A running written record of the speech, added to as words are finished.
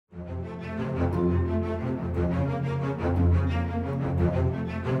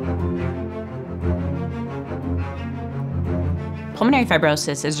Pulmonary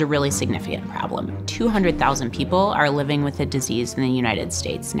fibrosis is a really significant problem. 200,000 people are living with the disease in the United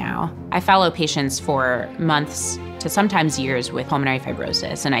States now. I follow patients for months to sometimes years with pulmonary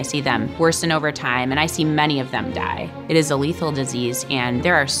fibrosis, and I see them worsen over time, and I see many of them die. It is a lethal disease, and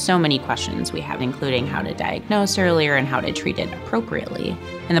there are so many questions we have, including how to diagnose earlier and how to treat it appropriately.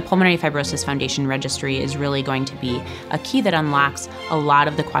 And the Pulmonary Fibrosis Foundation registry is really going to be a key that unlocks a lot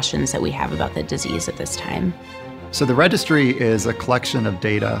of the questions that we have about the disease at this time. So the registry is a collection of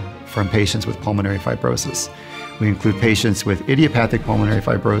data from patients with pulmonary fibrosis. We include patients with idiopathic pulmonary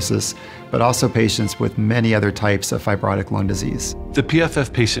fibrosis, but also patients with many other types of fibrotic lung disease. The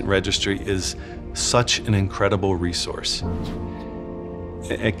PFF Patient Registry is such an incredible resource.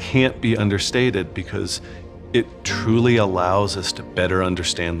 It can't be understated because it truly allows us to better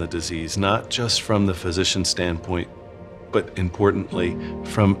understand the disease, not just from the physician standpoint, but importantly,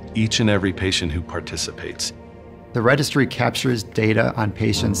 from each and every patient who participates. The registry captures data on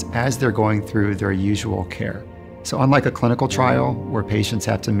patients as they're going through their usual care. So unlike a clinical trial where patients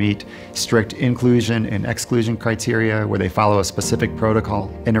have to meet strict inclusion and exclusion criteria where they follow a specific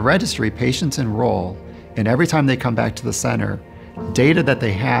protocol, in a registry, patients enroll, and every time they come back to the center, data that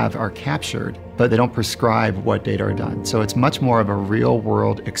they have are captured, but they don't prescribe what data are done. So it's much more of a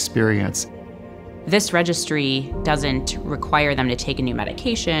real-world experience. This registry doesn't require them to take a new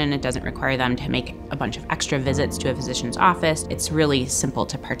medication. It doesn't require them to make a bunch of extra visits to a physician's office. It's really simple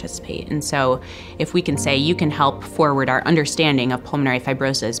to participate. And so if we can say you can help forward our understanding of pulmonary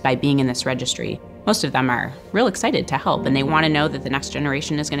fibrosis by being in this registry, most of them are real excited to help, and they want to know that the next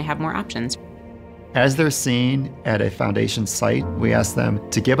generation is going to have more options. As they're seen at a foundation site, we ask them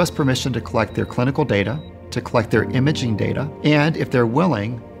to give us permission to collect their clinical data, to collect their imaging data, and if they're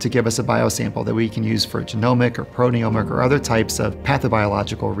willing, to give us a biosample that we can use for genomic or proteomic or other types of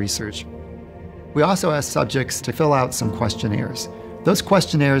pathobiological research. We also ask subjects to fill out some questionnaires. Those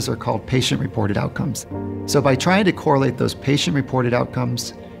questionnaires are called patient-reported outcomes. So by trying to correlate those patient-reported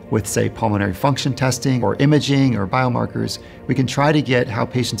outcomes with, say, pulmonary function testing or imaging or biomarkers, we can try to get how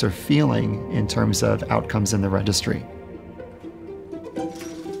patients are feeling in terms of outcomes in the registry.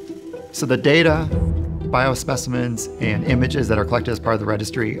 So the data, biospecimens, and images that are collected as part of the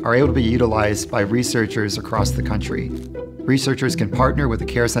registry are able to be utilized by researchers across the country. Researchers can partner with the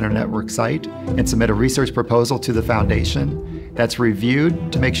Care Center Network site and submit a research proposal to the foundation that's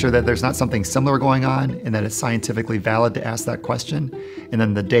reviewed to make sure that there's not something similar going on and that it's scientifically valid to ask that question. And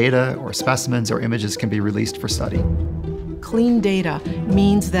then the data or specimens or images can be released for study. Clean data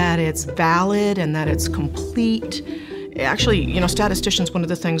means that it's valid and that it's complete. Actually, statisticians, one of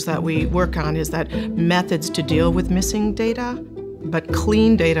the things that we work on is that methods to deal with missing data. But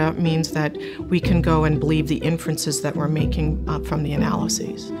clean data means that we can go and believe the inferences that we're making from the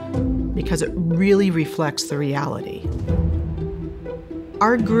analyses, because it really reflects the reality.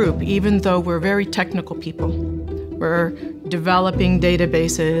 Our group, even though we're very technical people, we're developing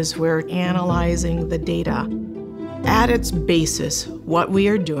databases, we're analyzing the data. At its basis, what we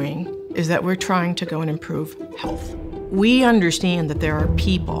are doing is that we're trying to go and improve health. We understand that there are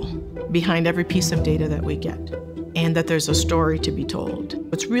people behind every piece of data that we get, and that there's a story to be told.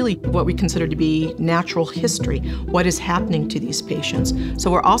 It's really what we consider to be natural history, what is happening to these patients.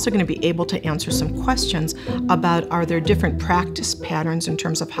 So we're also going to be able to answer some questions about, are there different practice patterns in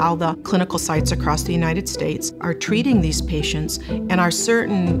terms of how the clinical sites across the United States are treating these patients, and are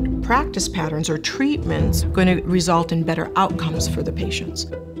certain practice patterns or treatments going to result in better outcomes for the patients.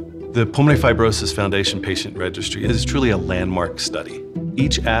 The Pulmonary Fibrosis Foundation Patient Registry is truly a landmark study.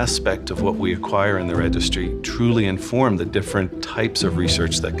 Each aspect of what we acquire in the registry truly inform the different types of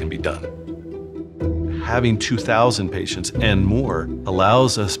research that can be done. Having 2,000 patients and more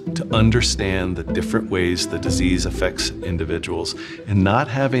allows us to understand the different ways the disease affects individuals, and not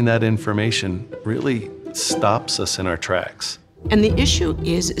having that information really stops us in our tracks. And the issue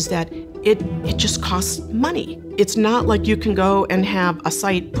is that it just costs money. It's not like you can go and have a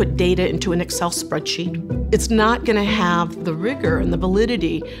site put data into an Excel spreadsheet. It's not going to have the rigor and the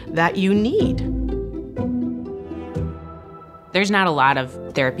validity that you need. There's not a lot of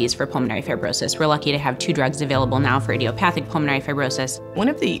therapies for pulmonary fibrosis. We're lucky to have 2 drugs available now for idiopathic pulmonary fibrosis. One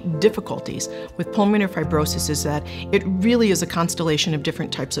of the difficulties with pulmonary fibrosis is that it really is a constellation of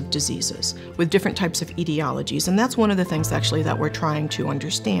different types of diseases with different types of etiologies, and that's one of the things actually that we're trying to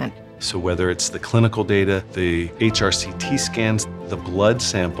understand. So whether it's the clinical data, the HRCT scans, the blood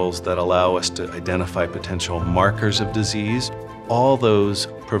samples that allow us to identify potential markers of disease, all those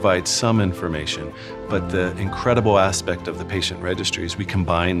provide some information, but the incredible aspect of the patient registry is we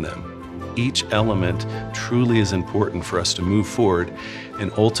combine them. Each element truly is important for us to move forward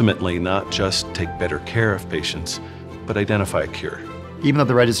and ultimately not just take better care of patients, but identify a cure. Even though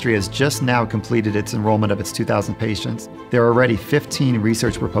the registry has just now completed its enrollment of its 2,000 patients, there are already 15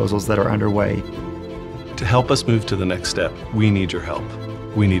 research proposals that are underway. To help us move to the next step, we need your help.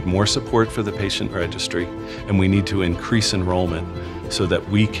 We need more support for the patient registry, and we need to increase enrollment so that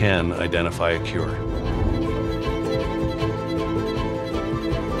we can identify a cure.